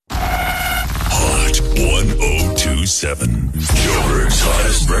1027. Joburg's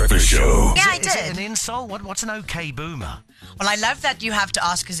hottest breakfast show. Yeah, I Is it did. an insult? What's an okay boomer? Well, I love that you have to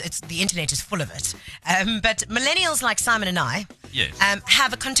ask because the internet is full of it. But millennials like Simon and I Yes.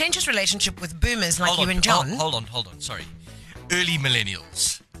 have a contentious relationship with boomers like you and John. Hold on. Sorry. Early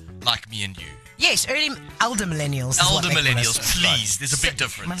millennials, like me and you. Yes, elder millennials. is what Elder they call millennials, us. please. There's a big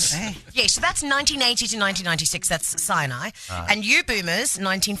difference. Hey. Yes, so that's 1980 to 1996. That's Sinai. And you boomers,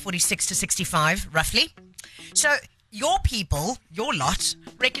 1946 to 65, roughly. So your people, your lot,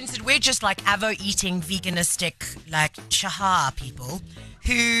 reckons that we're just like avo-eating, veganistic, like chaha people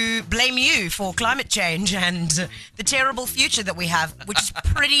who blame you for climate change and the terrible future that we have, which is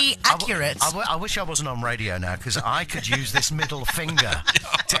pretty accurate. I wish I wasn't on radio now because I could use this middle finger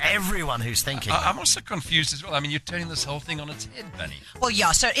to everyone who's thinking. I'm also confused as well. I mean, you're turning this whole thing on its head, Bunny. Well,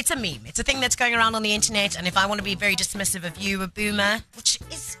 yeah, so it's a meme. It's a thing that's going around on the internet, and if I want to be very dismissive of you, a boomer, which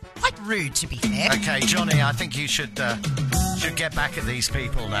is quite rude, to be fair. Okay, Johnny, I think you should get back at these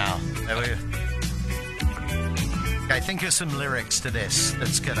people now. Okay, think of some lyrics to this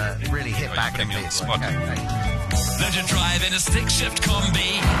that's going to really hit back at this. Okay. Learned to drive in a stick shift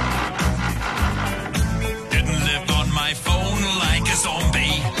combi. Didn't live on my phone like a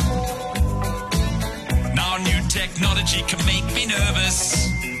zombie. Now new technology can make me nervous,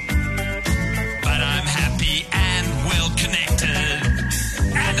 but I'm happy and well connected.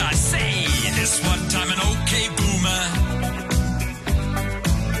 And I say this one time an okay boomer.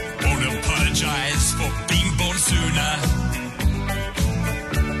 Won't apologize for being born sooner.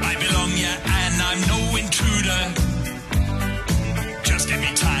 I belong here and I'm no intruder. Just give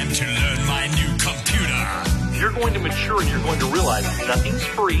me time to learn my new computer. You're going to mature and you're going to realize nothing's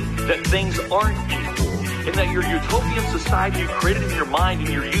free, that things aren't equal, and that your utopian society you created in your mind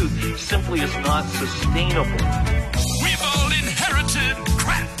in your youth simply is not sustainable. We've all inherited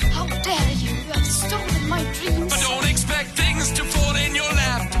crap, How dare you? You have stolen my dreams. but don't expect things to fall in your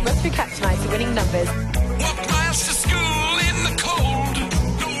lap. Let's recap tonight's winning numbers. Walk miles to school in the cold.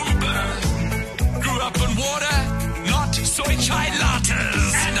 No Uber. Grew up on water, not soy chai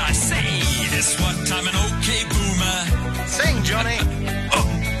lattes. And I say this one time an okay boomer. Sing, Johnny.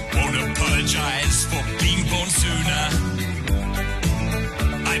 Won't apologize for being born sooner.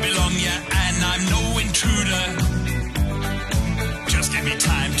 I belong here and I'm no intruder. Just give me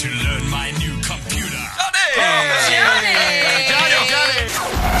time to learn my new computer.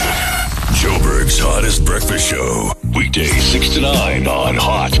 Joburg's hottest breakfast show. Weekdays 6 to 9 on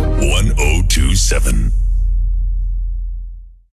Hot 1027.